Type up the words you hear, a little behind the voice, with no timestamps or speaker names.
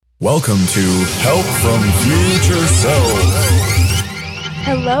Welcome to Help from Future Self.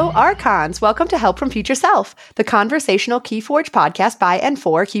 Hello, Archons. Welcome to Help from Future Self, the conversational Keyforge podcast by and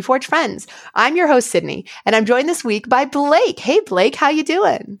for Keyforge friends. I'm your host, Sydney, and I'm joined this week by Blake. Hey, Blake, how you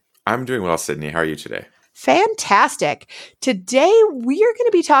doing? I'm doing well, Sydney. How are you today? Fantastic. Today, we are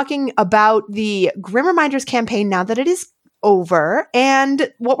going to be talking about the Grim Reminders campaign now that it is over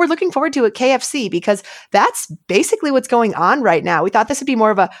and what we're looking forward to at KFC, because that's basically what's going on right now. We thought this would be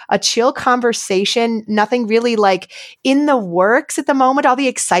more of a chill conversation, nothing really like in the works at the moment. All the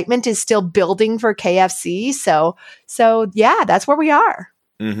excitement is still building for KFC. So yeah, that's where we are.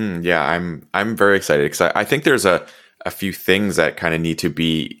 Mm-hmm. Yeah, I'm very excited because I think there's a few things that kind of need to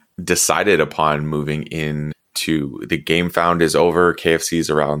be decided upon moving in to the Game Found is over.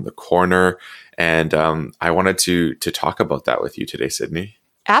 KFC's around the corner. And I wanted to talk about that with you today, Sydney.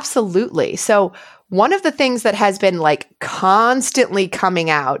 Absolutely. So one of the things that has been like constantly coming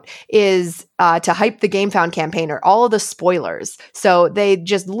out is to hype the Game Found campaign or all of the spoilers. So they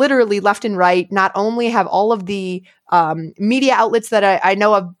just literally left and right not only have all of the media outlets that I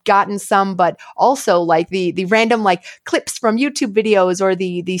know have gotten some, but also like the random like clips from YouTube videos or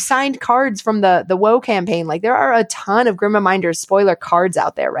the signed cards from the WoW campaign. Like there are a ton of Grim Reminders spoiler cards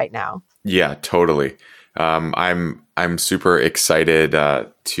out there right now. Yeah, totally. I'm super excited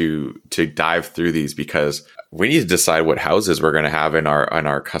to dive through these because we need to decide what houses we're going to have in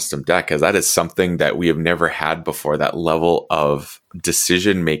our custom deck, because that is something that we have never had before. That level of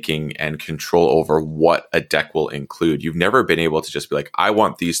decision making and control over what a deck will include. You've never been able to just be like, I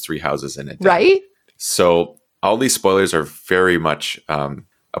want these 3 houses in a deck. Right? So all these spoilers are very much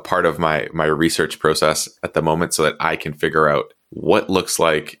a part of my research process at the moment, so that I can figure out what looks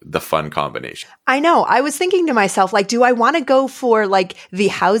like the fun combination. I know. I was thinking to myself, like, do I want to go for like the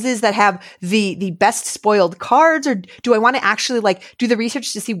houses that have the best spoiled cards, or do I want to actually like do the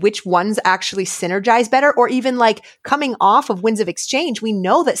research to see which ones actually synergize better? Or even like coming off of Winds of Exchange, we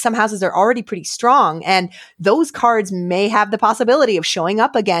know that some houses are already pretty strong, and those cards may have the possibility of showing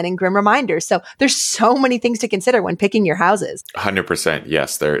up again in Grim Reminders. So there's so many things to consider when picking your houses. 100%.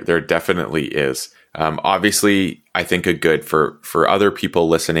 Yes, there definitely is. Obviously, I think a good for other people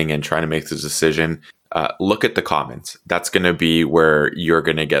listening and trying to make this decision, look at the comments. That's going to be where you're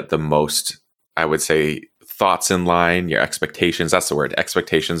going to get the most, I would say, thoughts in line, your expectations. That's the word,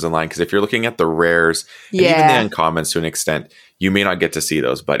 expectations in line. Because if you're looking at the rares and even the uncommons to an extent, you may not get to see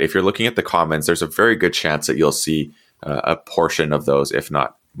those. But if you're looking at the comments, there's a very good chance that you'll see a portion of those, if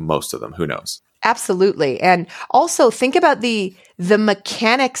not most of them. Who knows? Absolutely. And also think about the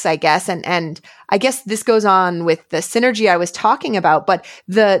mechanics, I guess, and I guess this goes on with the synergy I was talking about, but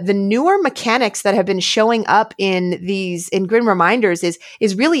the newer mechanics that have been showing up in Grim Reminders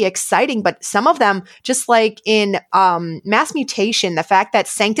is really exciting, but some of them, just like in Mass Mutation, the fact that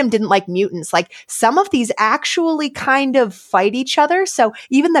Sanctum didn't like mutants, like some of these actually kind of fight each other, so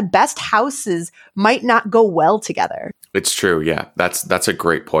even the best houses might not go well together. It's true. Yeah, that's a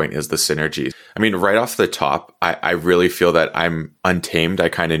great point, is the synergies. I mean, right off the top, I really feel that I'm Untamed. I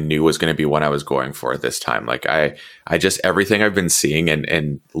kind of knew was going to be one I was going for this time. Like I just, everything I've been seeing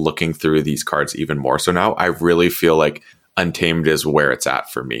and looking through these cards even more so now, I really feel like Untamed is where it's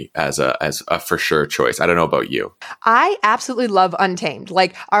at for me as a for sure choice. I don't know about you. I absolutely love Untamed.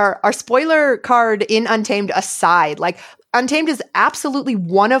 Like our spoiler card in Untamed aside, like Untamed is absolutely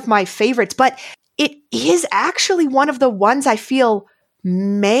one of my favorites, but it is actually one of the ones I feel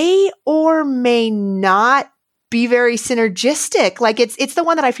may or may not be very synergistic. Like it's the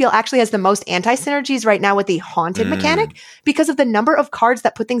one that I feel actually has the most anti-synergies right now with the haunted mechanic, because of the number of cards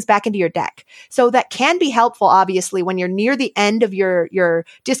that put things back into your deck. So that can be helpful, obviously, when you're near the end of your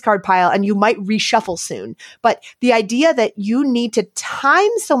discard pile and you might reshuffle soon. But the idea that you need to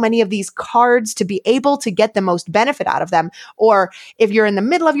time so many of these cards to be able to get the most benefit out of them, or if you're in the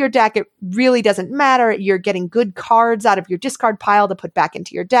middle of your deck, it really doesn't matter. You're getting good cards out of your discard pile to put back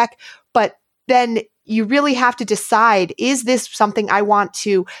into your deck. But then you really have to decide, is this something I want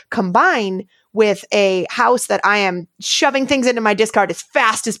to combine with a house that I am shoving things into my discard as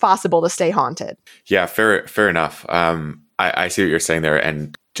fast as possible to stay haunted? Yeah, fair enough. I see what you're saying there,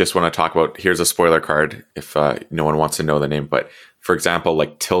 and just want to talk about, here's a spoiler card if no one wants to know the name, but for example,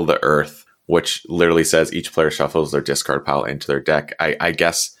 like Till the Earth, which literally says each player shuffles their discard pile into their deck. I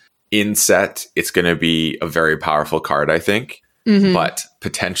guess in set, it's going to be a very powerful card, I think, but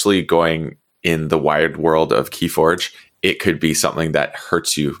potentially going in the wide world of Keyforge, it could be something that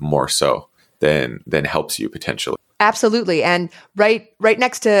hurts you more so than helps you potentially. Absolutely. And right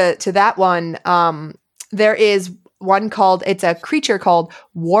next to that one, there is one called, it's a creature called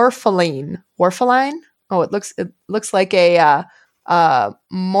Warfaline. Warfaline? Oh, it looks like a morphed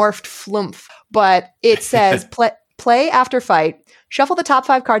flumph, but it says play after fight, shuffle the top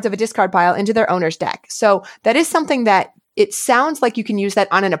 5 cards of a discard pile into their owner's deck. So that is something that it sounds like you can use that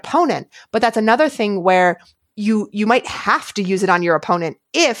on an opponent, but that's another thing where you might have to use it on your opponent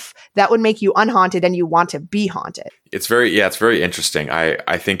if that would make you unhaunted and you want to be haunted. It's very interesting.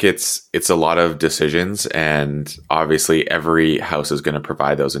 I think it's a lot of decisions, and obviously every house is going to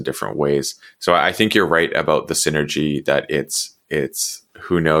provide those in different ways. So I think you're right about the synergy that it's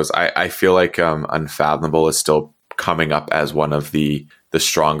who knows. I feel like Unfathomable is still coming up as one of the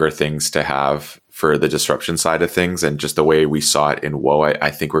stronger things to have for the disruption side of things, and just the way we saw it in WoW, I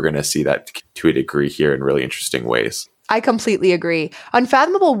think we're going to see that to a degree here in really interesting ways. I completely agree.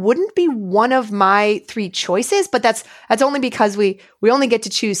 Unfathomable wouldn't be one of my 3 choices, but that's only because we only get to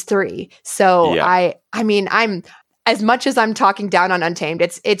choose 3. So yeah. I mean, I'm, as much as I'm talking down on Untamed,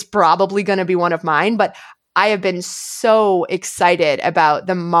 it's probably going to be one of mine, but I have been so excited about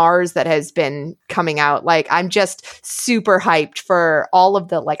the Mars that has been coming out. Like, I'm just super hyped for all of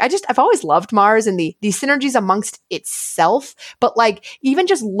the, I've always loved Mars and the synergies amongst itself. But like, even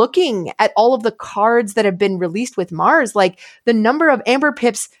just looking at all of the cards that have been released with Mars, like the number of Amber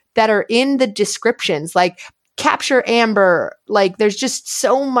Pips that are in the descriptions, like capture Amber, like there's just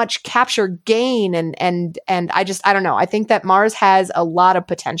so much capture gain. And I don't know. I think that Mars has a lot of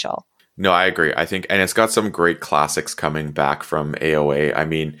potential. No, I agree. I think, and it's got some great classics coming back from AOA. I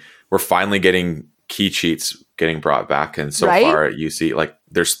mean, we're finally getting key cheats getting brought back. And so far you see like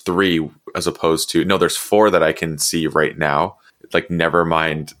there's 3 as opposed to, no, there's 4 that I can see right now. Like, never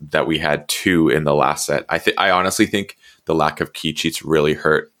mind that we had 2 in the last set. I honestly think the lack of key cheats really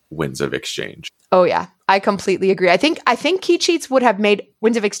hurt Winds of Exchange. Oh yeah, I completely agree. I think key cheats would have made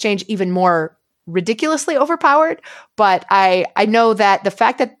Winds of Exchange even more ridiculously overpowered. But I know that the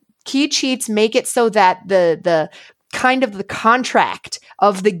fact that key cheats make it so that the kind of the contract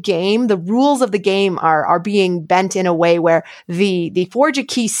of the game, the rules of the game are being bent in a way where the forge a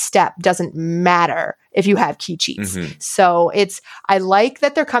key step doesn't matter if you have key cheats. Mm-hmm. So I like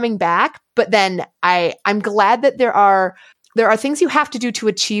that they're coming back, but then I'm glad that there are things you have to do to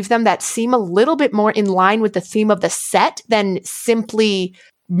achieve them that seem a little bit more in line with the theme of the set than simply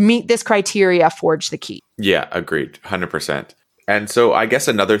meet this criteria, forge the key. Yeah, agreed. 100%. And so I guess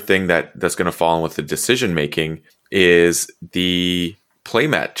another thing that's going to fall in with the decision making is the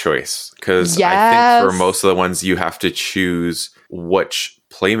playmat choice. Because I think for most of the ones, you have to choose which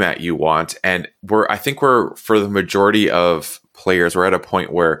playmat you want. And I think we're for the majority of players, we're at a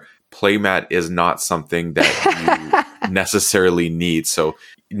point where playmat is not something that you necessarily need. So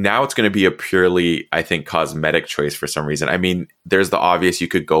now it's going to be a purely, I think, cosmetic choice for some reason. I mean, there's the obvious, you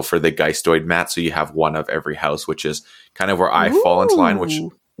could go for the Geistoid mat, so you have one of every house, which is kind of where I fall into line, which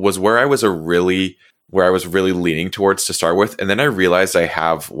was where I was really leaning towards to start with. And then I realized I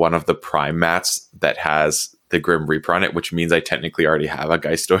have one of the Prime mats that has the Grim Reaper on it, which means I technically already have a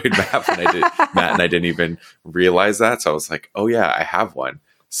Geistoid map, and I didn't even realize that. So I was like, oh yeah, I have one.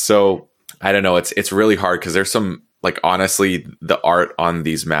 So I don't know. It's really hard because there's some, like, honestly, the art on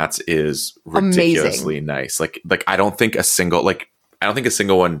these mats is ridiculously nice. Like I don't think a single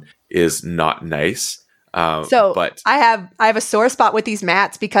one is not nice. But I have a sore spot with these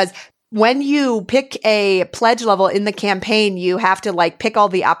mats because when you pick a pledge level in the campaign, you have to like pick all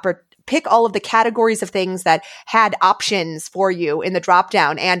of the categories of things that had options for you in the drop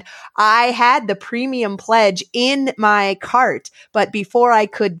down. And I had the premium pledge in my cart, but before I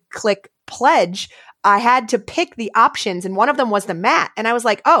could click pledge, I had to pick the options, and one of them was the mat. And I was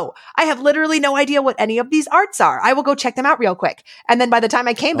like, oh, I have literally no idea what any of these arts are. I will go check them out real quick. And then by the time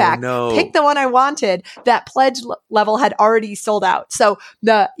I came back, picked the one I wanted, that pledge level had already sold out. So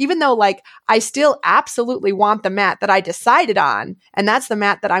even though like I still absolutely want the mat that I decided on, and that's the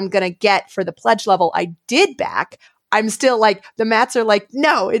mat that I'm going to get for the pledge level I did back, I'm still like, the mats are like,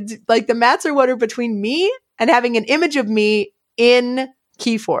 no, it's like the mats are what are between me and having an image of me in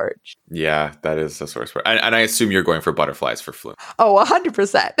Keyforge. Yeah, that is the source for it. And I assume you're going for butterflies for Flume. Oh,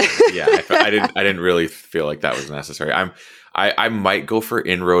 100%. Yeah, I didn't really feel like that was necessary. I might go for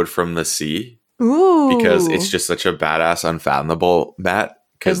Inroad from the Sea. Ooh. Because it's just such a badass Unfathomable mat.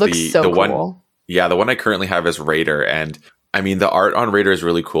 It looks so cool. The one I currently have is Raider, and I mean the art on Raider is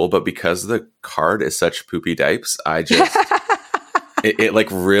really cool, but because the card is such poopy dipes, I just it like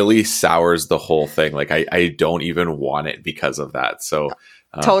really sours the whole thing. Like I don't even want it because of that. So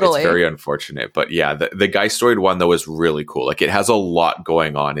totally, it's very unfortunate. But yeah, the Geistoid one though is really cool. Like it has a lot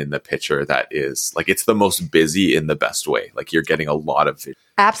going on in the picture that is like it's the most busy in the best way. Like you're getting a lot of it.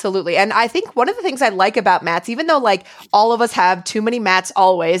 Absolutely. And I think one of the things I like about mats, even though like all of us have too many mats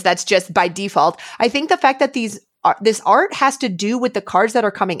always, that's just by default. I think the fact that these this art has to do with the cards that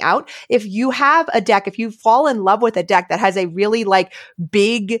are coming out. If you have a deck, if you fall in love with a deck that has a really like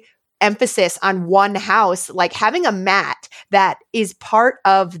big emphasis on one house, like having a mat that is part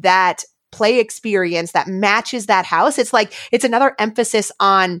of that play experience that matches that house, it's another emphasis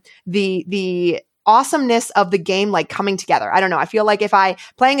on the awesomeness of the game, like coming together. I don't know. I feel like if I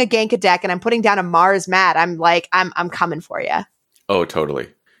playing a Genka deck and I'm putting down a Mars mat, I'm like, I'm coming for you. Oh,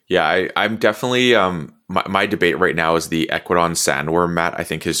 totally. Yeah, I'm definitely, my debate right now is the Equidon Sandworm mat. I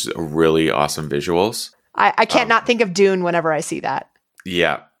think is really awesome visuals. I can't not think of Dune whenever I see that.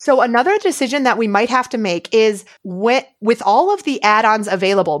 Yeah. So another decision that we might have to make is with all of the add-ons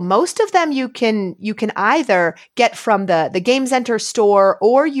available, most of them you can either get from the Game Center store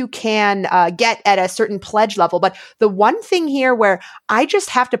or you can get at a certain pledge level. But the one thing here where I just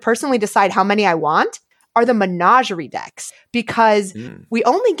have to personally decide how many I want are the Menagerie decks, because we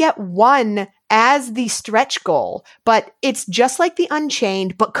only get one as the stretch goal, but it's just like the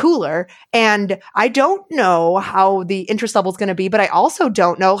Unchained, but cooler. And I don't know how the interest level is going to be, but I also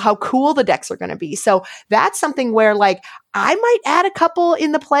don't know how cool the decks are going to be. So that's something where like I might add a couple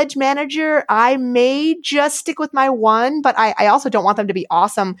in the pledge manager. I may just stick with my one, but I also don't want them to be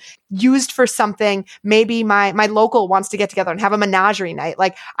awesome used for something. Maybe my local wants to get together and have a Menagerie night.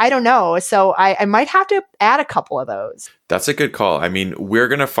 Like, I don't know. So I might have to add a couple of those. That's a good call. I mean, we're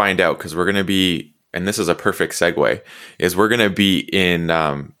going to find out because we're going to be, and this is a perfect segue, is we're going to be in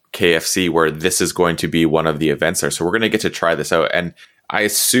KFC where this is going to be one of the events there. So we're going to get to try this out. And I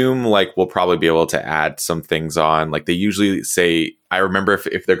assume like we'll probably be able to add some things on. Like they usually say, I remember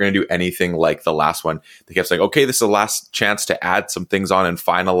if they're going to do anything like the last one, they kept saying, okay, this is the last chance to add some things on and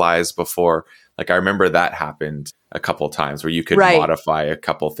finalize before. Like I remember that happened a couple of times where you could modify a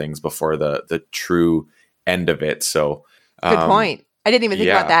couple things before the true end of it. So good point. I didn't even think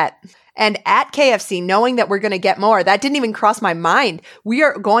about that. And at KFC, knowing that we're going to get more, that didn't even cross my mind. We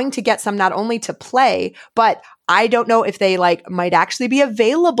are going to get some not only to play, but I don't know if they like might actually be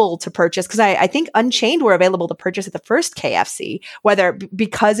available to purchase, because I think Unchained were available to purchase at the first KFC, whether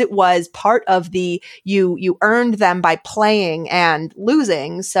because it was part of the you earned them by playing and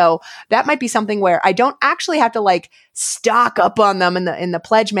losing. So that might be something where I don't actually have to like stock up on them in the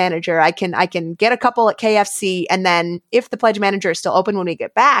pledge manager. I can get a couple at KFC, and then if the pledge manager is still open when we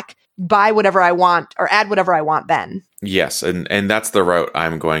get back, buy whatever I want or add whatever I want then. Yes, and that's the route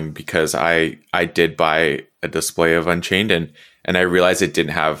I'm going, because I did buy a display of Unchained and I realized it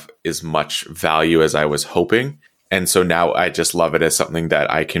didn't have as much value as I was hoping. And so now I just love it as something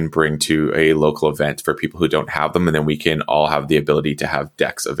that I can bring to a local event for people who don't have them. And then we can all have the ability to have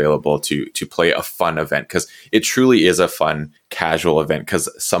decks available to play a fun event, because it truly is a fun casual event. Because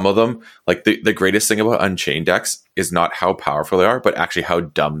some of them, like the greatest thing about Unchained decks is not how powerful they are, but actually how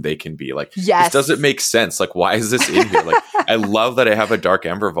dumb they can be. Like, this doesn't make sense. Like, why is this in here? Like, I love that I have a Dark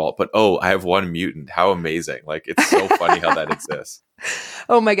Ember Vault, but I have one mutant. How amazing. Like, it's so funny how that exists.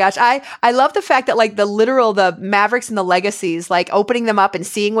 Oh my gosh. I love the fact that like the Mavericks and the Legacies, like opening them up and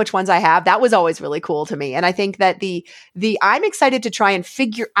seeing which ones I have, that was always really cool to me. And I think that I'm excited to try and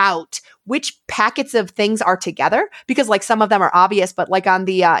figure out which packets of things are together, because like some of them are obvious, but like on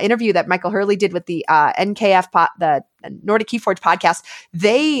the interview that Michael Hurley did with the NKF, the Nordic Keyforge podcast,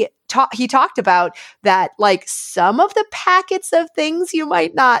 he talked about that, like some of the packets of things you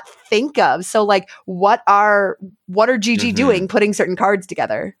might not think of. So like what are GG doing putting certain cards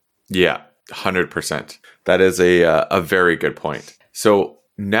together? Yeah, 100%. That is a very good point. So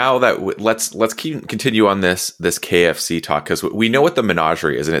now that let's continue on this KFC talk, because we know what the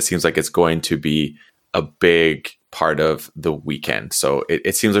Menagerie is, and it seems like it's going to be a big part of the weekend. So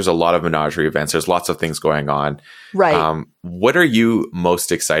it seems there's a lot of Menagerie events. There's lots of things going on. Right. What are you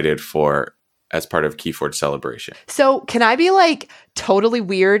most excited for as part of Keyforge Celebration? So can I be like totally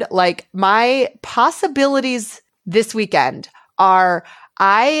weird? Like my possibilities this weekend are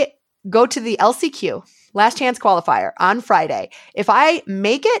I go to the LCQ, Last Chance Qualifier, on Friday. If I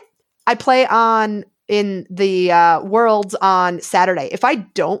make it, I play in the Worlds on Saturday. If I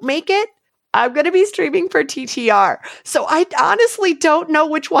don't make it, I'm going to be streaming for TTR. So I honestly don't know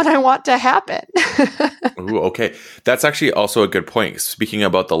which one I want to happen. Ooh, okay. That's actually also a good point. Speaking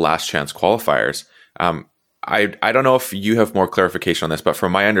about the Last Chance Qualifiers, I don't know if you have more clarification on this, but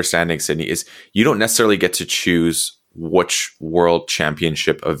from my understanding, Sydney, is you don't necessarily get to choose which World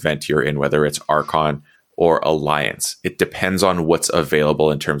Championship event you're in, whether it's Archon or Alliance. It depends on what's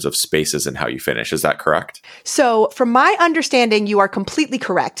available in terms of spaces and how you finish. Is that correct? So from my understanding, you are completely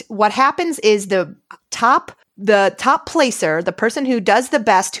correct. What happens is the top placer, the person who does the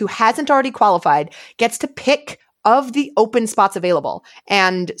best, who hasn't already qualified, gets to pick of the open spots available.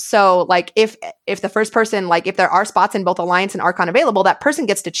 And so like if the first person, like if there are spots in both Alliance and Archon available, that person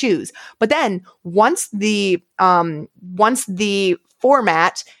gets to choose. But then once the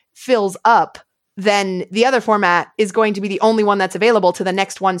format fills up, then the other format is going to be the only one that's available to the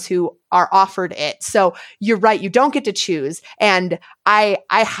next ones who are offered it. So you're right, you don't get to choose. And I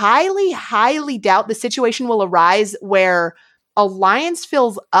highly, highly doubt the situation will arise where Alliance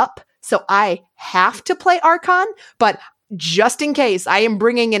fills up, so I have to play Archon, but just in case, I am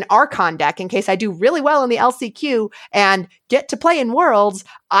bringing an Archon deck in case I do really well in the LCQ and get to play in Worlds.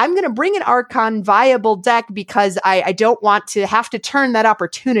 I'm going to bring an Archon viable deck because I don't want to have to turn that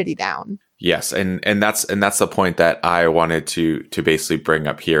opportunity down. Yes, and that's the point that I wanted to basically bring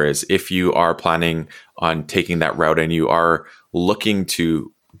up here is if you are planning on taking that route and you are looking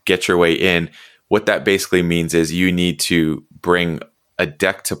to get your way in, what that basically means is you need to bring a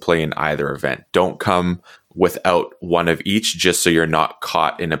deck to play in either event. Don't come without one of each just so you're not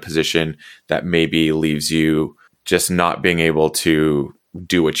caught in a position that maybe leaves you just not being able to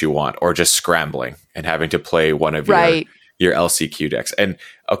do what you want or just scrambling and having to play one of your LCQ decks. And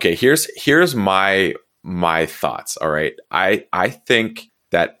okay, here's my thoughts. All right. I think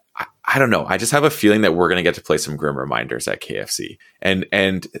that I don't know. I just have a feeling that we're going to get to play some Grim Reminders at KFC. And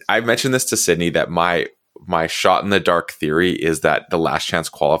I mentioned this to Sydney that my shot in the dark theory is that the last chance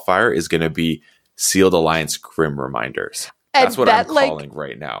qualifier is going to be Sealed Alliance Grim Reminders. That's what I'm calling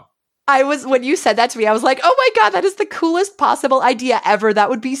right now. When you said that to me, I was like, oh my God, that is the coolest possible idea ever. That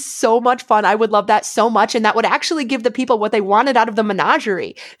would be so much fun. I would love that so much. And that would actually give the people what they wanted out of the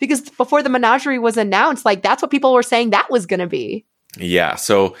Menagerie. Because before the Menagerie was announced, like that's what people were saying that was going to be. Yeah.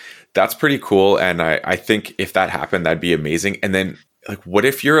 So that's pretty cool. And I think if that happened, that'd be amazing. And then like, what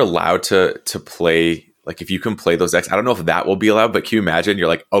if you're allowed to play, like if you can play those decks, I don't know if that will be allowed, but can you imagine you're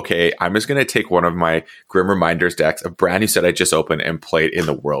like, okay, I'm just going to take one of my Grim Reminders decks, a brand new set I just opened and played in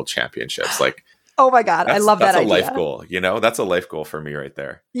the World Championships. Like, oh my God, I love that idea. That's a life goal, you know? That's a life goal for me right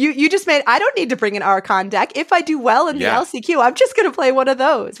there. You just made, I don't need to bring an Archon deck. If I do well in the LCQ, I'm just going to play one of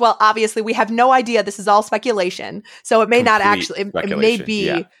those. Well, obviously we have no idea. This is all speculation. So it may not actually, it may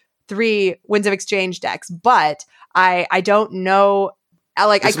be 3 Winds of Exchange decks, but I don't know.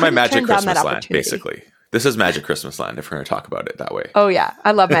 Like, this I is my Magic Christmas Land, basically. This is Magic Christmas Land, if we're going to talk about it that way. Oh yeah,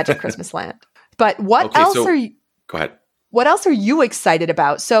 I love Magic Christmas Land. But what else are you? Go ahead. What else are you excited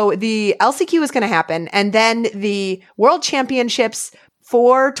about? So the LCQ is going to happen, and then the World Championships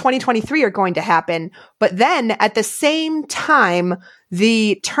for 2023 are going to happen. But then at the same time,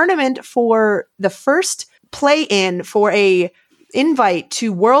 the tournament for the first play-in for a invite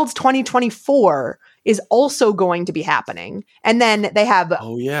to Worlds 2024 is also going to be happening. And then they have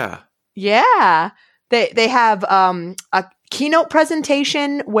They have a keynote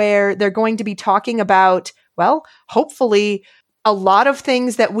presentation where they're going to be talking about, well, hopefully a lot of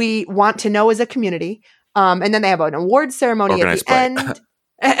things that we want to know as a community. And then they have an awards ceremony at the end.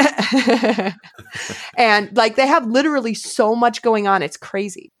 And like they have literally so much going on. It's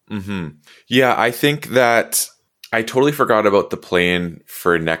crazy. Mm-hmm. Yeah, I think that I totally forgot about the play-in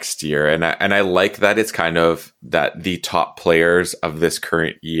for next year. And I like that it's kind of that the top players of this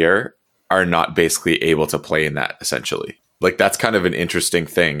current year are not basically able to play in that, essentially. Like, that's kind of an interesting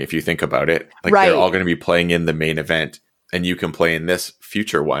thing if you think about it. Like, they're all going to be playing in the main event, and you can play in this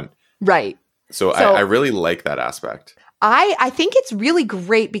future one. Right. So I really like that aspect. I think it's really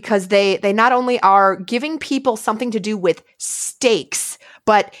great because they not only are giving people something to do with stakes,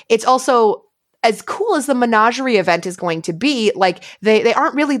 but it's also as cool as the Menagerie event is going to be. Like, they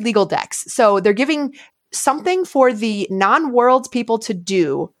aren't really legal decks. So they're giving something for the non-Worlds people to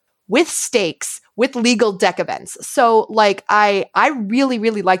do with stakes, with legal deck events. So like, I really,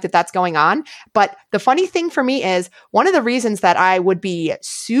 really like that that's going on. But the funny thing for me is one of the reasons that I would be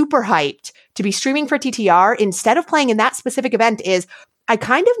super hyped to be streaming for TTR instead of playing in that specific event is I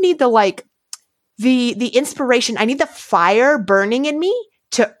kind of need the inspiration. I need the fire burning in me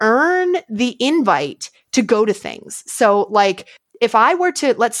to earn the invite to go to things. So like, if I were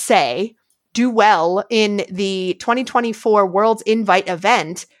to, let's say, do well in the 2024 Worlds Invite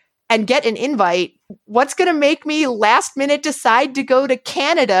event, and get an invite, what's going to make me last minute decide to go to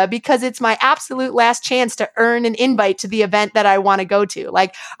Canada because it's my absolute last chance to earn an invite to the event that I want to go to?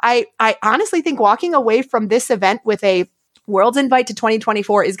 Like, I honestly think walking away from this event with a World's invite to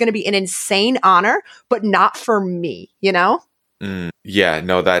 2024 is going to be an insane honor, but not for me, you know? Yeah,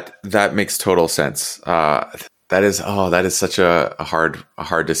 no, that makes total sense. That is such a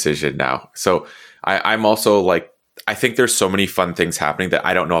hard decision now. So I'm also like, I think there's so many fun things happening that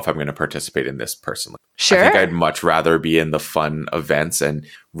I don't know if I'm going to participate in this personally. Sure. I think I'd much rather be in the fun events and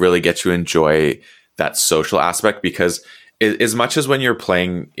really get to enjoy that social aspect, because as much as when you're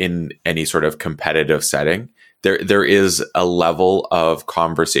playing in any sort of competitive setting, there is a level of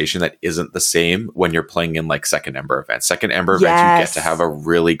conversation that isn't the same when you're playing in like second Ember events. Second Ember events, you get to have a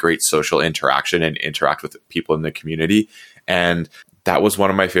really great social interaction and interact with people in the community. And that was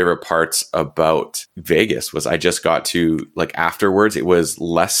one of my favorite parts about Vegas was I just got to, like, afterwards, it was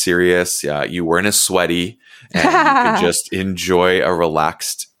less serious. You weren't as sweaty and you could just enjoy a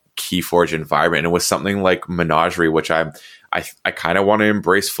relaxed Keyforge environment. And it was something like Menagerie, which I kind of want to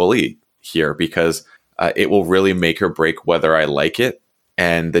embrace fully here, because it will really make or break whether I like it.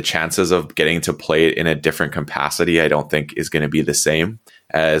 And the chances of getting to play it in a different capacity, I don't think is going to be the same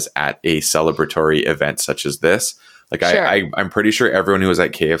as at a celebratory event such as this. Like, sure. I'm pretty sure everyone who was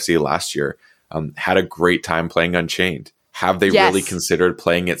at KFC last year had a great time playing Unchained. Have they really considered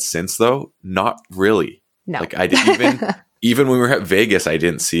playing it since, though? Not really. No. Like, I didn't even when we were at Vegas, I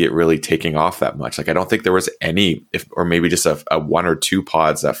didn't see it really taking off that much. Like, I don't think there was any, or maybe just a one or two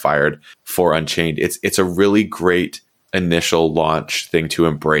pods that fired for Unchained. It's a really great initial launch thing to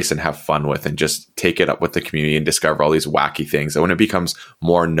embrace and have fun with, and just take it up with the community and discover all these wacky things. And when it becomes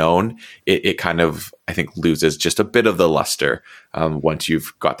more known, it kind of, I think, loses just a bit of the luster once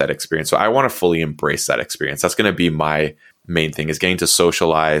you've got that experience. So I want to fully embrace that experience. That's going to be my main thing, is getting to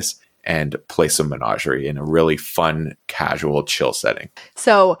socialize and play some Menagerie in a really fun, casual, chill setting.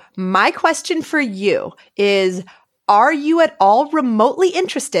 So my question for you is, are you at all remotely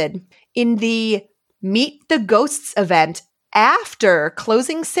interested in the Meet the Ghosts event after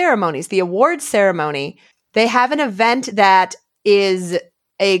closing ceremonies, the award ceremony? They have an event that is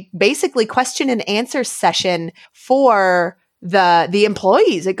a basically question and answer session for the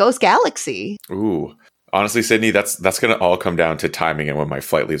employees at Ghost Galaxy. Ooh. Honestly, Sydney, that's going to all come down to timing and when my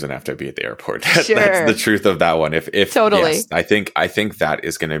flight leaves and I have to be at the airport. Sure. That's the truth of that one. If totally, yes, I think that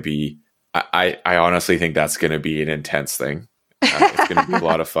is going to be. I honestly think that's going to be an intense thing. It's going to be a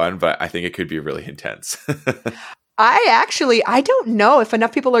lot of fun, but I think it could be really intense. I don't know if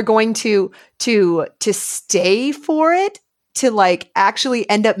enough people are going to stay for it to like actually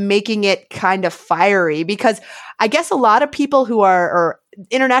end up making it kind of fiery, because I guess a lot of people who or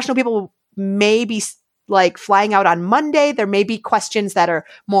international people may be like flying out on Monday. There may be questions that are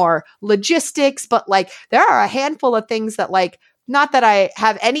more logistics, but like there are a handful of things that, like, not that I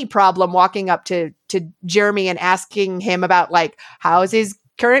have any problem walking up to Jeremy and asking him about, like, how's his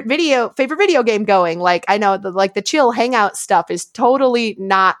current favorite video game going? Like, I know the chill hangout stuff is totally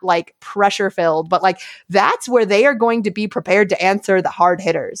not like pressure filled, but like that's where they are going to be prepared to answer the hard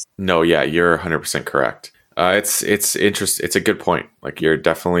hitters. No, yeah, you're 100% correct. It's interesting. It's a good point. Like, you're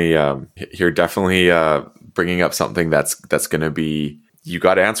definitely bringing up something that's going to be, you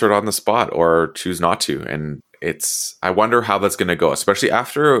got to answer it on the spot or choose not to. And I wonder how that's going to go, especially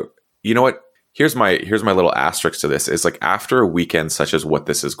after, you know what? Here's my little asterisk to this, is like, after a weekend such as what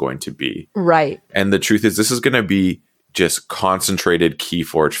this is going to be. Right. And the truth is, this is going to be just concentrated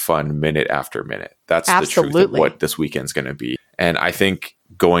Keyforge fun minute after minute. That's Absolutely. The truth of what this weekend's going to be. And I think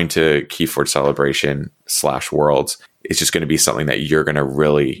going to Keyforge Celebration / Worlds is just going to be something that you're going to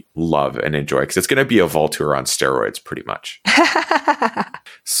really love and enjoy, because it's going to be a Voltour on steroids, pretty much.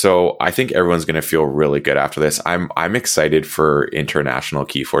 So I think everyone's going to feel really good after this. I'm excited for international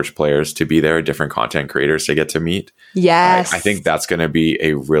Keyforge players to be there, different content creators to get to meet. Yes. I think that's going to be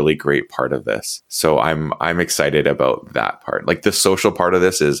a really great part of this. So I'm excited about that part. Like, the social part of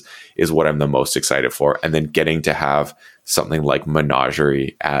this is what I'm the most excited for. And then getting to have something like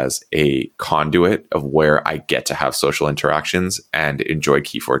Menagerie as a conduit of where I get to have social interactions and enjoy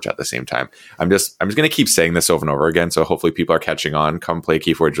Keyforge at the same time. I'm just going to keep saying this over and over again, so hopefully people are catching on. Come play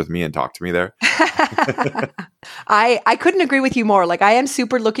Keyforge with me and talk to me there. I couldn't agree with you more. Like, I am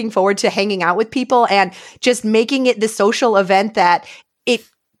super looking forward to hanging out with people and just making it the social event that it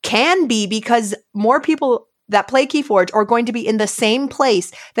can be, because more people that play Keyforge are going to be in the same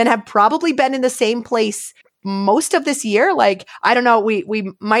place than have probably been in the same place most of this year. Like, I don't know,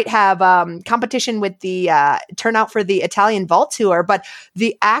 we might have competition with the turnout for the Italian Vault Tour, but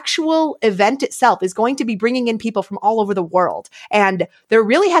the actual event itself is going to be bringing in people from all over the world. And there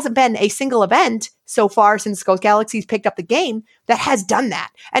really hasn't been a single event so far since Ghost Galaxy's picked up the game that has done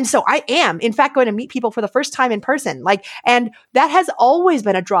that. And so I am, in fact, going to meet people for the first time in person. Like, and that has always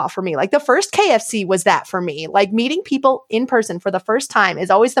been a draw for me. Like, the first KFC was that for me. Like, meeting people in person for the first time is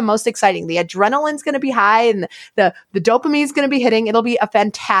always the most exciting. The adrenaline's going to be high and the dopamine's going to be hitting. It'll be a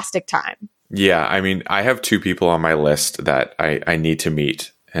fantastic time. Yeah. I mean, I have 2 people on my list that I need to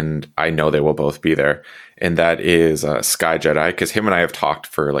meet, and I know they will both be there. And that is Sky Jedi, because him and I have talked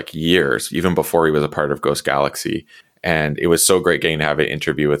for like years, even before he was a part of Ghost Galaxy. And it was so great getting to have an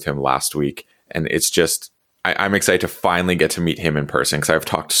interview with him last week. And it's just, I'm excited to finally get to meet him in person because I've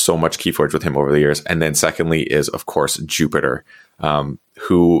talked so much Keyforge with him over the years. And then secondly is, of course, Jupiter,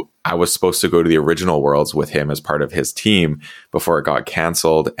 who I was supposed to go to the original Worlds with him as part of his team before it got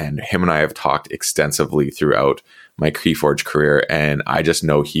canceled. And him and I have talked extensively throughout my Keyforge career. And I just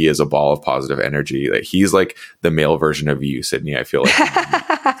know he is a ball of positive energy. Like, he's like the male version of you, Sydney. I feel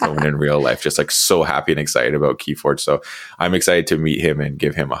like someone in real life, just like so happy and excited about Keyforge. So I'm excited to meet him and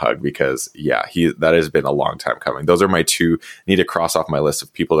give him a hug because that has been a long time coming. Those are my two, need to cross off my list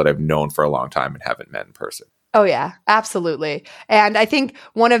of people that I've known for a long time and haven't met in person. Oh yeah, absolutely. And I think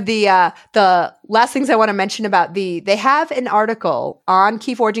one of the last things I want to mention about they have an article on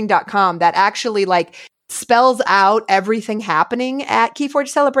keyforging.com that actually like spells out everything happening at Keyforge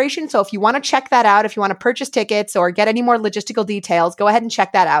Celebration. So if you want to check that out, if you want to purchase tickets or get any more logistical details, go ahead and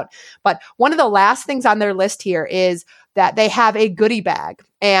check that out. But one of the last things on their list here is that they have a goodie bag.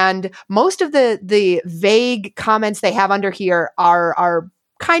 And most of the vague comments they have under here are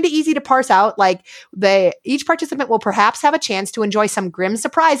kind of easy to parse out. Like each participant will perhaps have a chance to enjoy some grim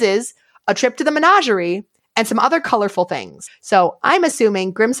surprises, a trip to the Menagerie, and some other colorful things. So I'm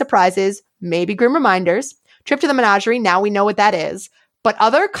assuming grim surprises, maybe grim reminders, trip to the Menagerie. Now we know what that is. But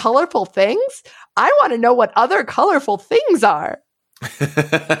other colorful things? I want to know what other colorful things are.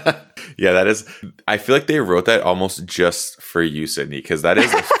 Yeah, that is, I feel like they wrote that almost just for you, Sydney, because that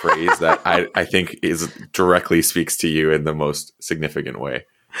is a phrase that I think directly speaks to you in the most significant way.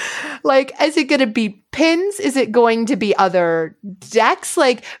 Like, is it going to be pins? Is it going to be other decks?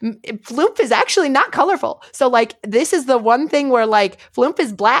 Like, Floomp is actually not colorful. So, like, this is the one thing where, like, Floomp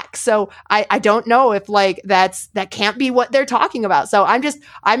is black. So, I don't know if, like, that can't be what they're talking about. So,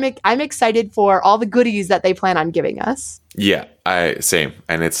 I'm excited for all the goodies that they plan on giving us. Yeah, same.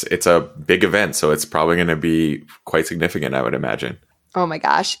 And it's a big event. So, it's probably going to be quite significant, I would imagine. Oh, my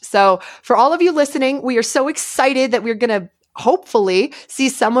gosh. So, for all of you listening, we are so excited that we're going to hopefully see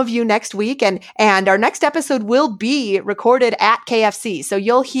some of you next week. And our next episode will be recorded at KFC. So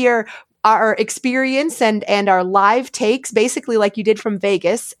you'll hear our experience and our live takes, basically like you did from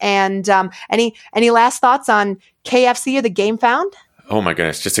Vegas. And any last thoughts on KFC or the Game Found? Oh my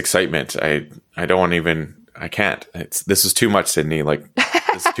goodness, just excitement. I can't. This is too much, Sydney. Like,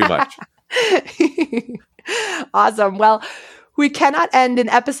 this is too much. Awesome. Well, we cannot end an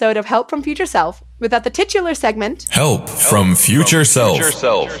episode of Help from Future Self without the titular segment, Help from Future Self.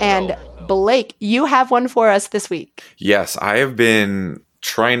 And Blake, you have one for us this week. Yes, I have been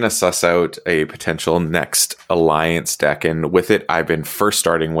trying to suss out a potential next Alliance deck. And with it, I've been first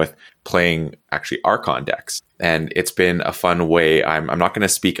starting with playing actually Archon decks. And it's been a fun way. I'm not going to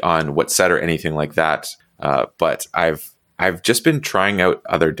speak on what set or anything like that, but I've just been trying out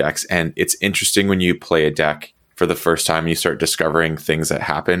other decks. And it's interesting when you play a deck for the first time, you start discovering things that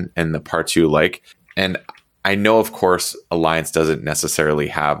happen and the parts you like. And I know, of course, Alliance doesn't necessarily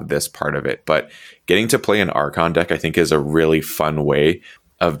have this part of it, but getting to play an Archon deck, I think, is a really fun way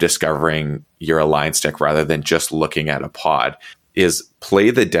of discovering your Alliance deck rather than just looking at a pod, is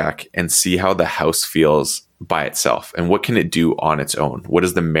play the deck and see how the house feels by itself and what can it do on its own? What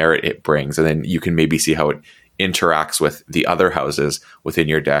is the merit it brings? And then you can maybe see how it interacts with the other houses within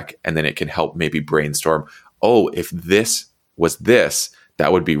your deck. And then it can help maybe brainstorm, oh, if this was this,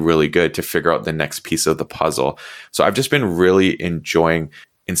 that would be really good to figure out the next piece of the puzzle. So I've just been really enjoying,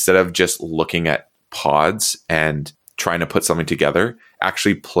 instead of just looking at pods and trying to put something together,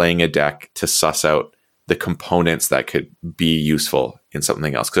 actually playing a deck to suss out the components that could be useful in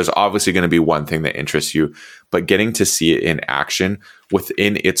something else. Because there's obviously going to be one thing that interests you, but getting to see it in action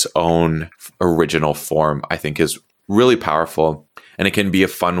within its own original form, I think is really powerful. And it can be a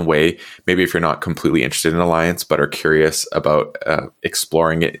fun way, maybe if you're not completely interested in Alliance, but are curious about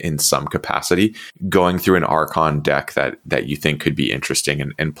exploring it in some capacity, going through an Archon deck that you think could be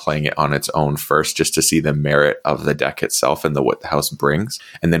interesting and playing it on its own first, just to see the merit of the deck itself and what the house brings,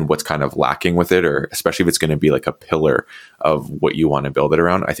 and then what's kind of lacking with it, or especially if it's going to be like a pillar of what you want to build it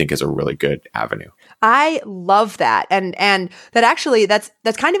around, I think is a really good avenue. I love that. And that actually, that's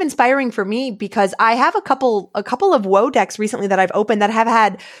kind of inspiring for me, because I have a couple of WoW decks recently that I've opened that have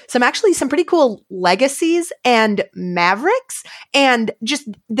had some pretty cool legacies and mavericks, and just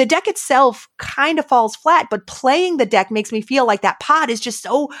the deck itself kind of falls flat, but playing the deck makes me feel like that pod is just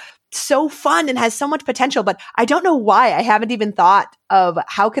so fun and has so much potential. But I don't know why I haven't even thought of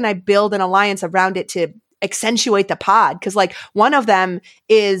how can I build an alliance around it to accentuate the pod, because like one of them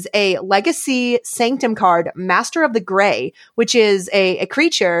is a legacy sanctum card, Master of the Gray, which is a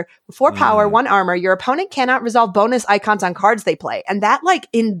creature, 4 power, 1 armor. Your opponent cannot resolve bonus icons on cards they play, and that, like,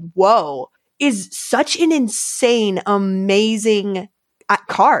 in WoW is such an insane, amazing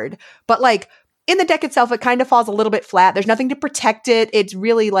card. But like in the deck itself, it kind of falls a little bit flat. There's nothing to protect it. It's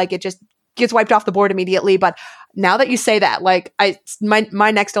really like it just gets wiped off the board immediately. But now that you say that, like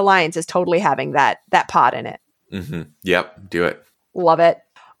my next alliance is totally having that pod in it. Mm-hmm. Yep, do it. Love it.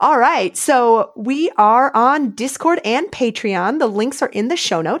 All right. So we are on Discord and Patreon. The links are in the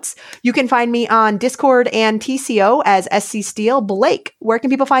show notes. You can find me on Discord and TCO as SC Steel. Blake, where can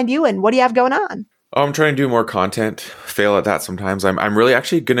people find you and what do you have going on? Oh, I'm trying to do more content. Fail at that sometimes. I'm really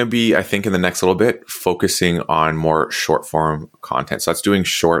actually going to be, I think in the next little bit, focusing on more short form content. So that's doing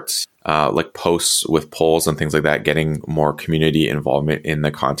shorts, like posts with polls and things like that, getting more community involvement in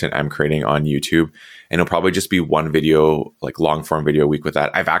the content I'm creating on YouTube. And it'll probably just be one video, like long form video a week with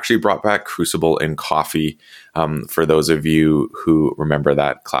that. I've actually brought back Crucible and Coffee for those of you who remember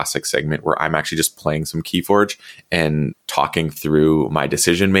that classic segment where I'm actually just playing some Keyforge and talking through my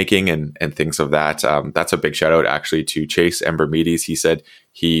decision making and things of that. That's a big shout out actually to Chase Embermedes. He said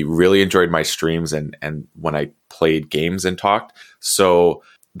he really enjoyed my streams and when I played games and talked. So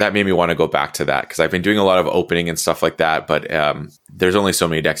that made me want to go back to that because I've been doing a lot of opening and stuff like that, but there's only so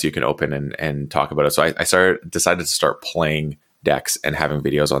many decks you can open and talk about it. So I decided to start playing decks and having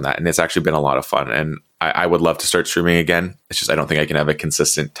videos on that. And it's actually been a lot of fun. And I would love to start streaming again. It's just I don't think I can have a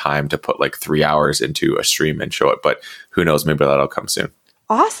consistent time to put like 3 hours into a stream and show it. But who knows, maybe that'll come soon.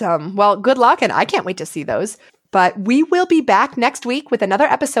 Awesome. Well, good luck. And I can't wait to see those. But we will be back next week with another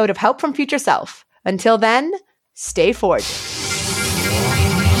episode of Help from Future Self. Until then, stay forged.